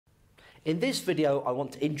In this video, I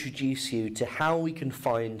want to introduce you to how we can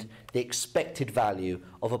find the expected value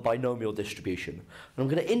of a binomial distribution. And I'm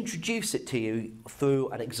going to introduce it to you through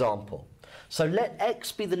an example. So let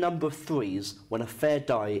x be the number of threes when a fair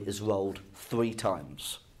die is rolled 3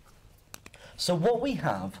 times. So what we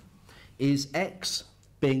have is x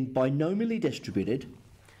being binomially distributed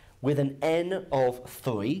with an n of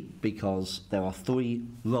 3, because there are 3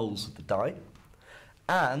 rolls of the die,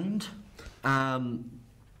 and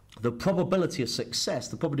the probability of success,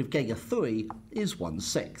 the probability of getting a 3, is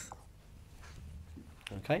 1/6.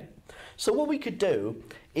 Okay? So what we could do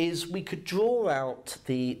is we could draw out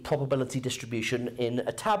the probability distribution in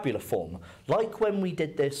a tabular form, like when we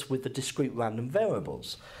did this with the discrete random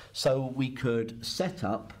variables. So we could set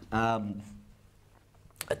up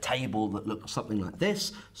a table that looks something like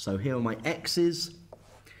this. So here are my x's.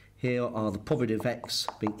 Here are the probability of x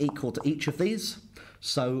being equal to each of these.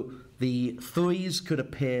 So the 3's could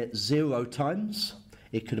appear 0 times,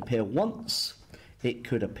 it could appear once, it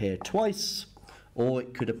could appear twice, or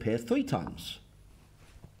it could appear 3 times.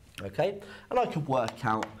 Okay? And I could work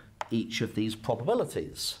out each of these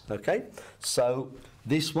probabilities. Okay? So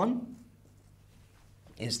this one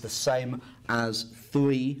is the same as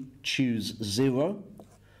 3 choose 0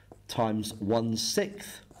 times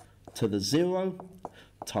 1/6 to the 0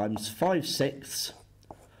 times 5/6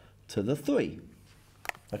 to the 3.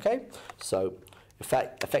 Okay, so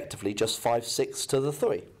effectively just 5/6 to the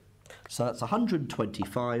 3. So that's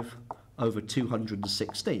 125 over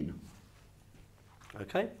 216.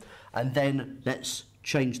 Okay, and then let's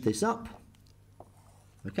change this up.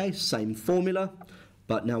 Okay, same formula,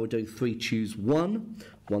 but now we're doing 3 choose 1,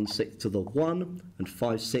 1/6 to the 1, and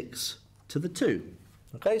 5/6 to the 2.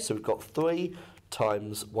 Okay, so we've got 3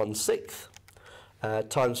 times 1/6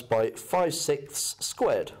 times by 5/6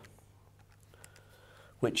 squared,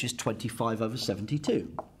 which is 25 over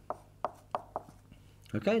 72.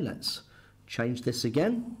 Okay, let's change this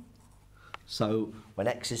again. So when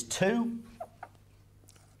x is 2,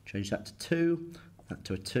 change that to 2, that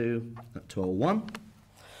to a 2, that to a 1.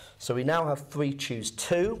 So we now have 3 choose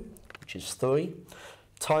 2, which is 3,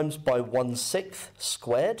 times by 1/6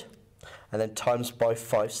 squared, and then times by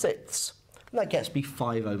 5/6. And that gets me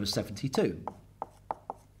 5 over 72.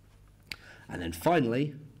 And then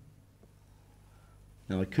finally,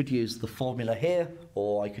 now I could use the formula here,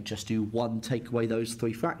 or I could just do 1, take away those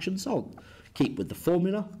 3 fractions. I'll keep with the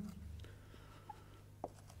formula.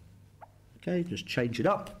 Okay, just change it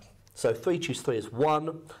up. So 3 choose 3 is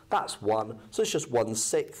 1, that's 1, so it's just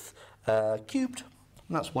 1/6 cubed,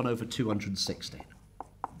 and that's 1 over 216.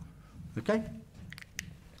 Okay?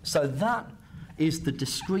 So that is the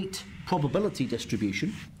discrete probability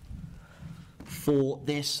distribution for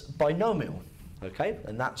this binomial, okay?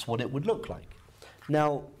 And that's what it would look like.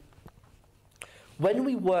 Now, when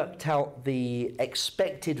we worked out the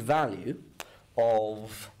expected value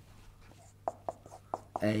of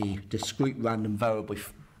a discrete random variable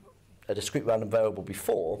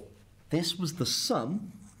before, this was the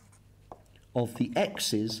sum of the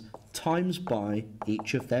x's times by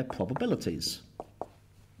each of their probabilities.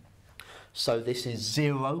 So this is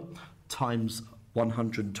 0 times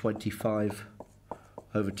 125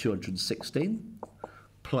 over 216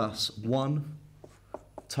 plus 1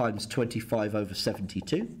 times 25 over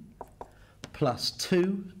 72 plus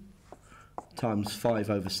 2 times 5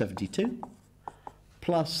 over 72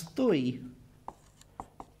 plus 3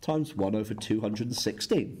 times 1 over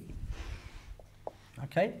 216.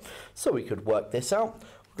 Okay, so we could work this out.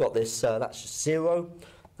 We've got this, that's just 0,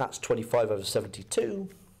 that's 25 over 72,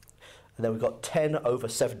 and then we've got 10 over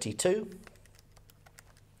 72,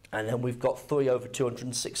 and then we've got 3 over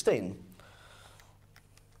 216.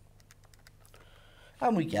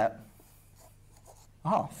 And we get a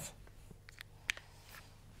half.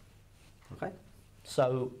 Okay,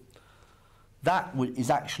 so that is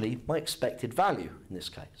actually my expected value in this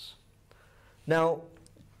case. Now,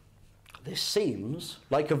 this seems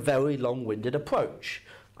like a very long-winded approach.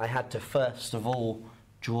 I had to first of all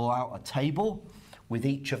draw out a table with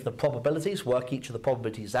each of the probabilities, work each of the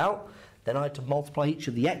probabilities out. Then I had to multiply each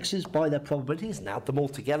of the x's by their probabilities and add them all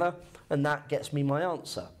together, and that gets me my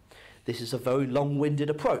answer. This is a very long-winded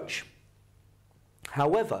approach.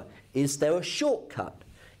 However, is there a shortcut?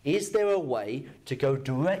 Is there a way to go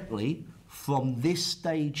directly from this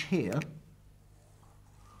stage here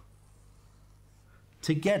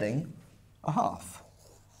to getting a half?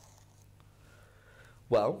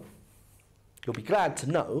 Well, you'll be glad to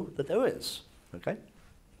know that there is. Okay?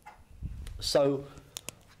 So,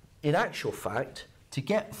 in actual fact, to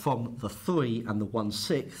get from the 3 and the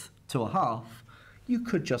 1/6 to a half, you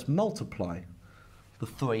could just multiply the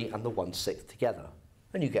 3 and the 1/6 together.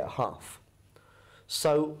 and you get a half.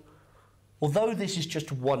 So, although this is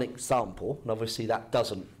just one example, and obviously that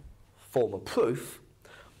doesn't form a proof,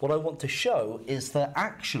 what I want to show is that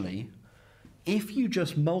actually, if you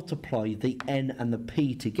just multiply the n and the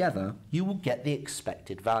p together, you will get the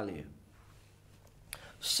expected value.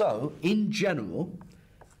 So, in general,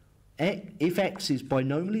 if x is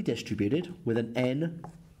binomially distributed with an n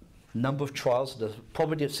number of trials and a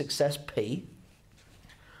probability of success p,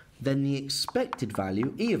 then the expected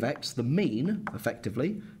value, e of x, the mean,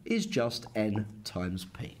 effectively, is just n times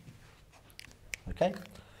p. Okay?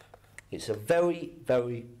 It's a very,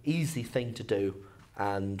 very easy thing to do,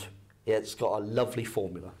 and it's got a lovely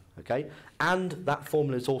formula. Okay? And that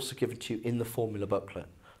formula is also given to you in the formula booklet.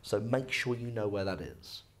 So make sure you know where that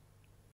is.